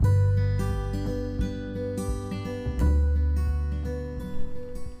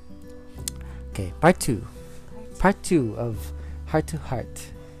part two of Heart to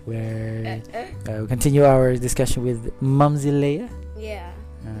Heart, where we continue our discussion with Mumsy Leia, Yeah.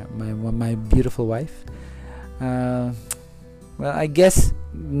 my beautiful wife. Well, I guess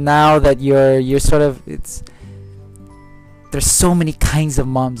now that you're sort of there's so many kinds of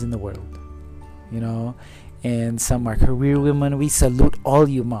moms in the world, and some are career women. We salute all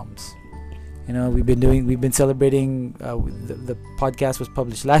you moms. We've been celebrating. The podcast was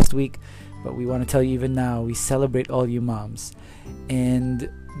published last week, but we want to tell you even now we celebrate all you moms, and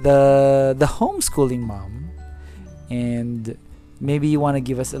the homeschooling mom, and maybe you want to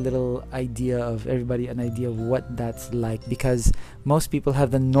give us a little idea of an idea of what that's like, because most people have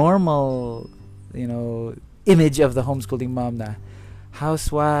the normal, image of the homeschooling mom na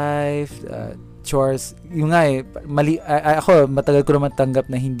housewife, chores. Yung nga mali, ako matagal ko naman tanggap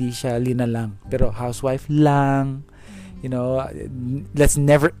na hindi siya lina lang, pero housewife lang. Let's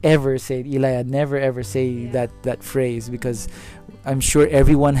never ever say, Eli, never ever say that phrase, because I'm sure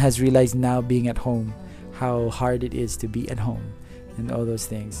everyone has realized now, being at home, how hard it is to be at home and all those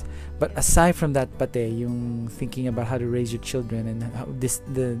things. But aside from that, pate, yung thinking about how to raise your children, and how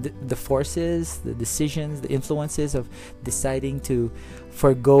the forces, the decisions, the influences of deciding to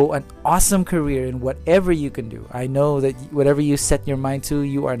forgo an awesome career in whatever you can do. I know that whatever you set your mind to,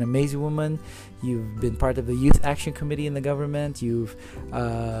 you are an amazing woman. You've been part of the Youth Action Committee in the government. You've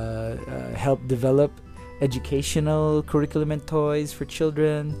helped develop educational curriculum and toys for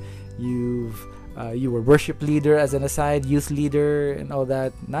children. You were worship leader, as an aside, youth leader, and all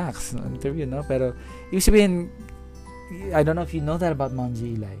that. Nax, interview, no? Pero, ibig sabihin, I don't know if you know that about Mom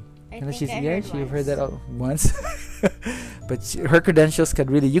G. Eli. You've heard that once. But her credentials could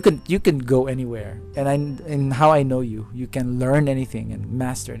really, you can go anywhere. And how I know you can learn anything and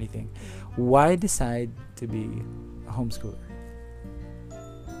master anything. Why decide to be a homeschooler?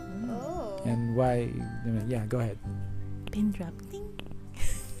 Oh. And why? Yeah, go ahead. Pin drop. Ding.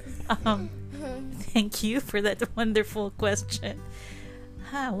 Thank you for that wonderful question.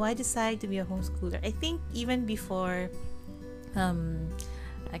 Why decide to be a homeschooler? I think even before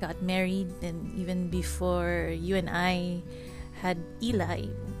I got married, and even before you and I had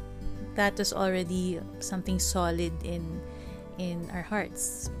Eli, that was already something solid in our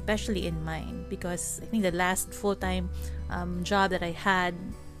hearts, especially in mine, because I think the last full-time job that I had,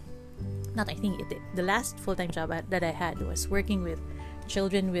 the last full-time job that I had was working with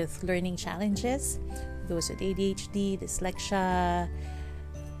children with learning challenges, those with ADHD, dyslexia,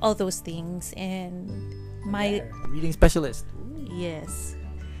 all those things, and my reading specialist. Yes,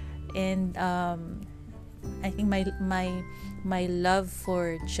 and I think my love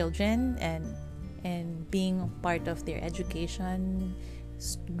for children and being part of their education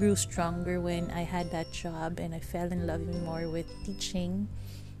grew stronger when I had that job, and I fell in love even more with teaching.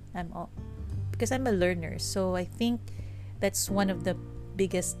 Because I'm a learner, so I think that's one of the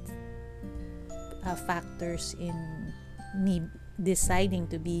biggest factors in me deciding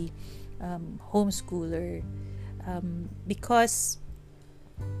to be homeschooler, because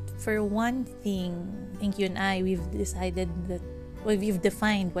for one thing, I think you and I, we've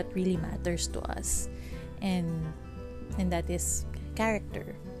defined what really matters to us, and that is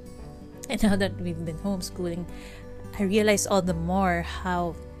character. And now that we've been homeschooling, I realize all the more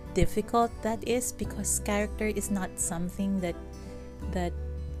how difficult that is, because character is not something that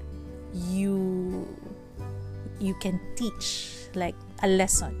you can teach like a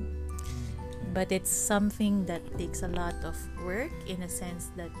lesson, but it's something that takes a lot of work, in a sense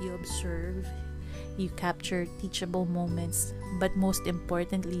that you observe, you capture teachable moments, but most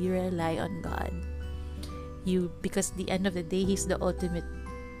importantly, you rely on God. Because at the end of the day, He's the ultimate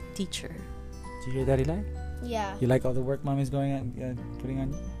teacher. Did you hear that, Eli? Yeah. You like all the work Mom is putting on you?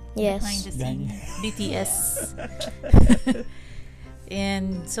 Yes. Behind the scenes, BTS.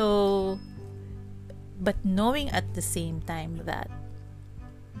 And so, but knowing at the same time that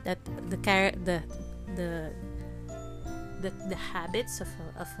the habits of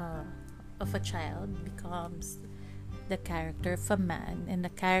a child becomes the character of a man, and the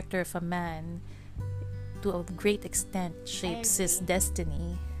character of a man to a great extent shapes his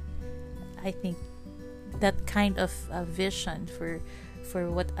destiny. I think that kind of vision for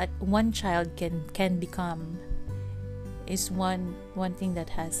what one child can become is one thing that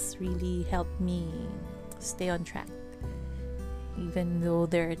has really helped me stay on track. Even though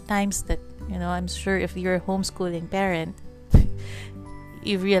there are times that, I'm sure if you're a homeschooling parent,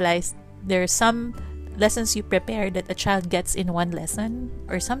 you realize there are some lessons you prepare that a child gets in one lesson,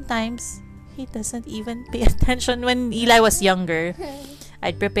 or sometimes he doesn't even pay attention. When Eli was younger,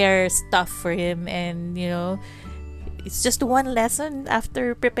 I'd prepare stuff for him, and it's just one lesson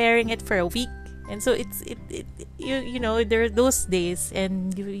after preparing it for a week, And so you know, there are those days,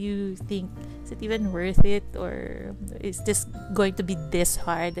 and you think, is it even worth it, or is this going to be this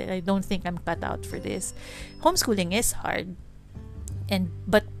hard? I don't think I'm cut out for this. Homeschooling is hard, and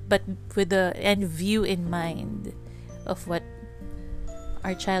but with the end view in mind of what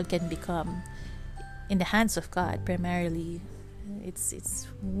our child can become in the hands of God primarily. It's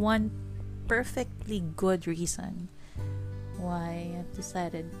one perfectly good reason why I've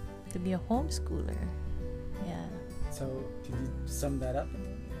decided to be a homeschooler. Yeah. So, could you sum that up in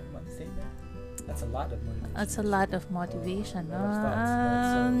one statement? That's a lot of motivation. That's a lot of motivation. A lot of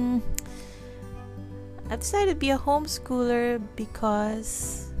thoughts, right? I've decided to be a homeschooler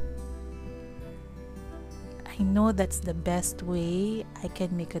because I know that's the best way I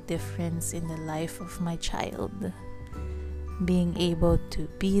can make a difference in the life of my child. Being able to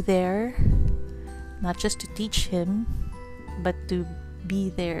be there, not just to teach him, but to be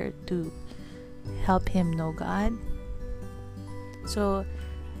there to help him know God. So,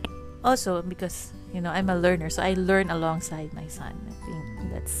 also because, you know, I'm a learner, so I learn alongside my son. I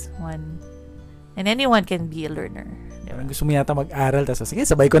think that's one. And anyone can be a learner. Parang gusto mo yata mag-aral, tapos sige,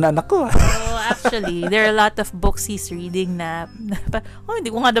 sabay ko na anak ko. Oh, actually, there are a lot of books he's reading na hindi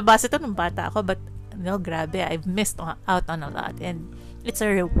ko nga nabasa ito nung bata ako, but no, grabe, I've missed out on a lot, and it's a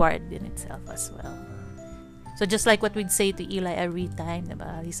reward in itself as well. So just like what we'd say to Eli every time,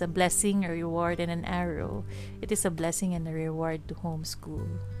 diba? He's a blessing, a reward, and an arrow. It is a blessing and a reward to homeschool,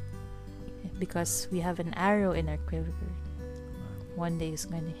 because we have an arrow in our quiver. One day it's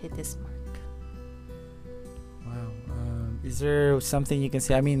going to hit his mark. Wow. Is there something you can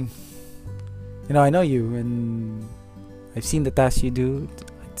say? I mean, you know, I know you, and I've seen the tasks you do.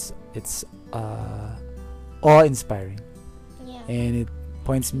 It's awe-inspiring, Yeah. and it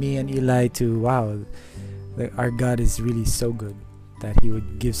points me and Eli to, wow, our God is really so good, that He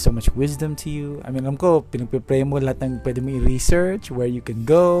would give so much wisdom to you. I mean, alam ko, pinagpipray mo lahat ng pwede mo i-research, where you can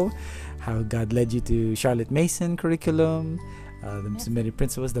go, how God led you to Charlotte Mason curriculum, the many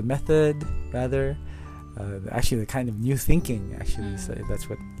principles, the method, rather. Actually, the kind of new thinking, actually, so that's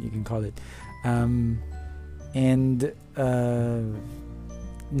what you can call it. And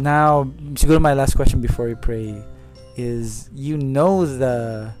now, siguro my last question before we pray is, you know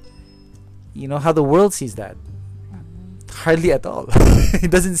how the world sees that? Hardly at all. It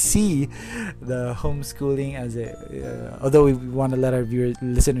doesn't see the homeschooling as a, although we want to let our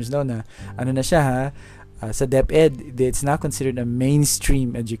listeners know na, ano na siya ha, sa DepEd, it's now considered a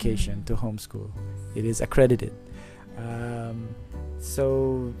mainstream education to homeschool. It is accredited.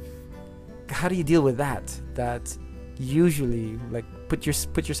 So how do you deal with that? That usually, like, put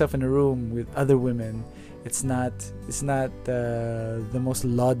yourself in a room with other women. It's not the most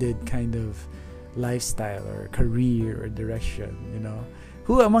lauded kind of lifestyle or career or direction. You know,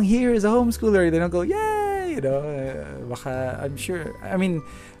 who among here is a homeschooler? They don't go, yay! You know, I'm sure. I mean,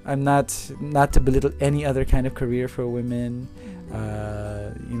 I'm not to belittle any other kind of career for women.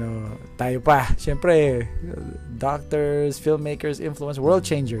 You know, tayo pa, syempre, doctors, filmmakers, influencers, world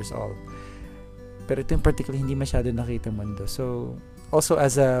changers, all. Pero ito in particular, hindi masyado nakita mundo. So, also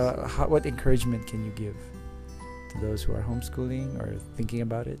what encouragement can you give to those who are homeschooling or thinking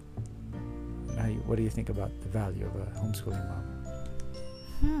about it? What do you think about the value of a homeschooling mom?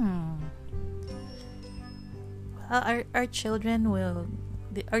 Well, our children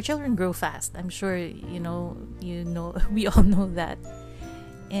grow fast. I'm sure you know we all know that.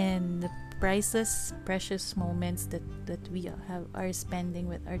 And the priceless, precious moments that we are spending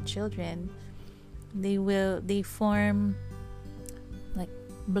with our children, they form like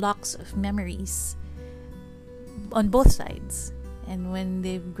blocks of memories on both sides. And when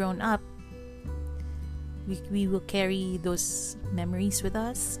they've grown up, we will carry those memories with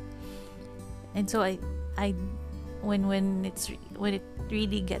us. And so when it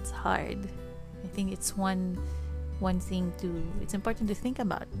really gets hard, I think it's one thing it's important to think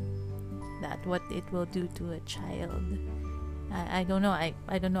about that, what it will do to a child. I don't know. I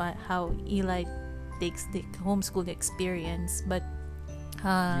don't know how Eli takes the homeschool experience, but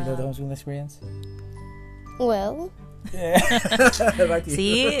You know the homeschooling experience? Well, Yeah.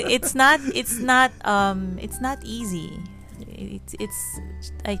 see, it's not easy. It's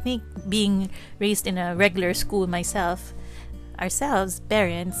I think being raised in a regular school ourselves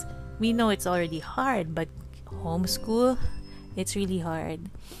parents, we know it's already hard, but homeschool, it's really hard.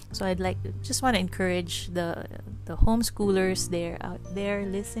 So I'd just want to encourage the homeschoolers out there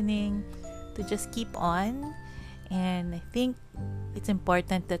listening to just keep on. And I think it's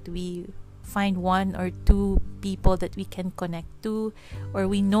important that we find one or two people that we can connect to, or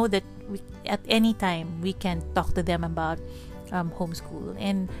we know that at any time we can talk to them about homeschool.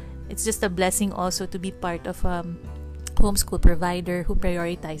 And it's just a blessing also to be part of homeschool provider who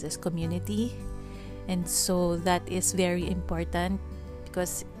prioritizes community. And so that is very important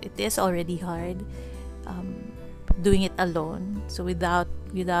because it is already hard doing it alone. So without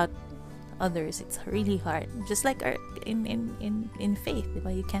others, it's really hard. Just like in faith,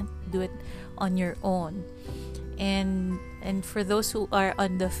 diba? You can't do it on your own. And for those who are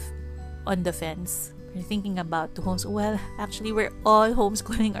on the fence, we're thinking about to homeschool. Well, actually, we're all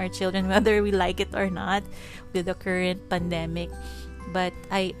homeschooling our children, whether we like it or not, with the current pandemic. But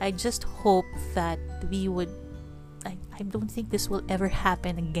I just hope that we would. I don't think this will ever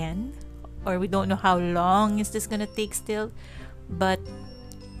happen again, or we don't know how long is this gonna take still. But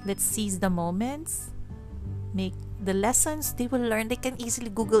let's seize the moments, make the lessons they will learn. They can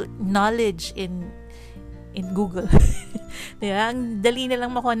easily Google knowledge in Google. Diba? Ang dali na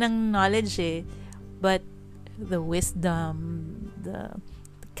lang makuha ng knowledge eh. But the wisdom, the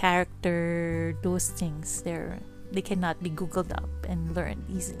character, those things, they cannot be Googled up and learned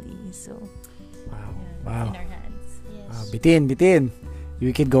easily. So, Wow. yeah, Wow. it's in our hands. Yes. Wow, bitin.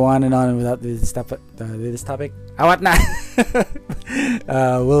 We could go on and on without this topic. Awat na.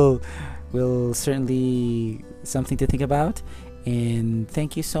 We'll certainly something to think about. And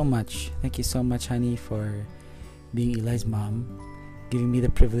thank you so much. Thank you so much, honey, for being Eli's mom, giving me the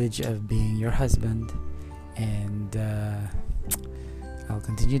privilege of being your husband, and I'll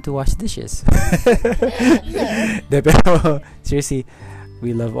continue to wash dishes. Pero seriously,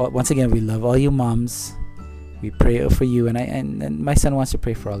 we love all you moms. We pray for you, and my son wants to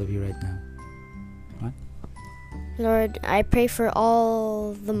pray for all of you right now. Lord, I pray for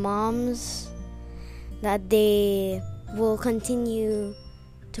all the moms that they will continue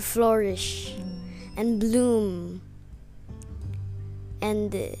to flourish and bloom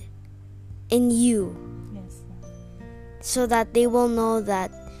and in you, Yes. so that they will know that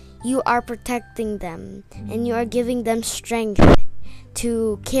you are protecting them and you are giving them strength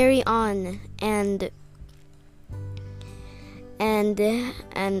to carry on and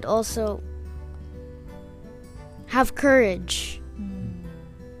also have courage,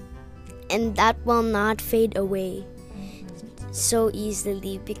 and that will not fade away so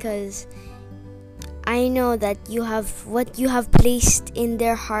easily, because I know that what you have placed in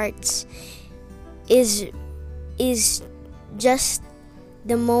their hearts is just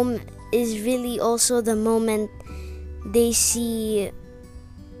the moment, is really also the moment they see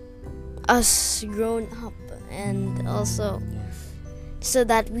us grown up, and also so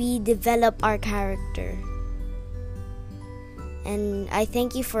that we develop our character. And I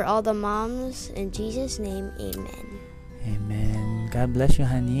thank you for all the moms. In Jesus' name, amen. Amen. God bless you,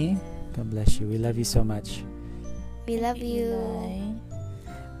 honey. God bless you. We love you so much. We love you.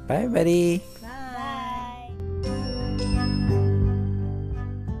 Bye. Bye, buddy. Bye. Bye.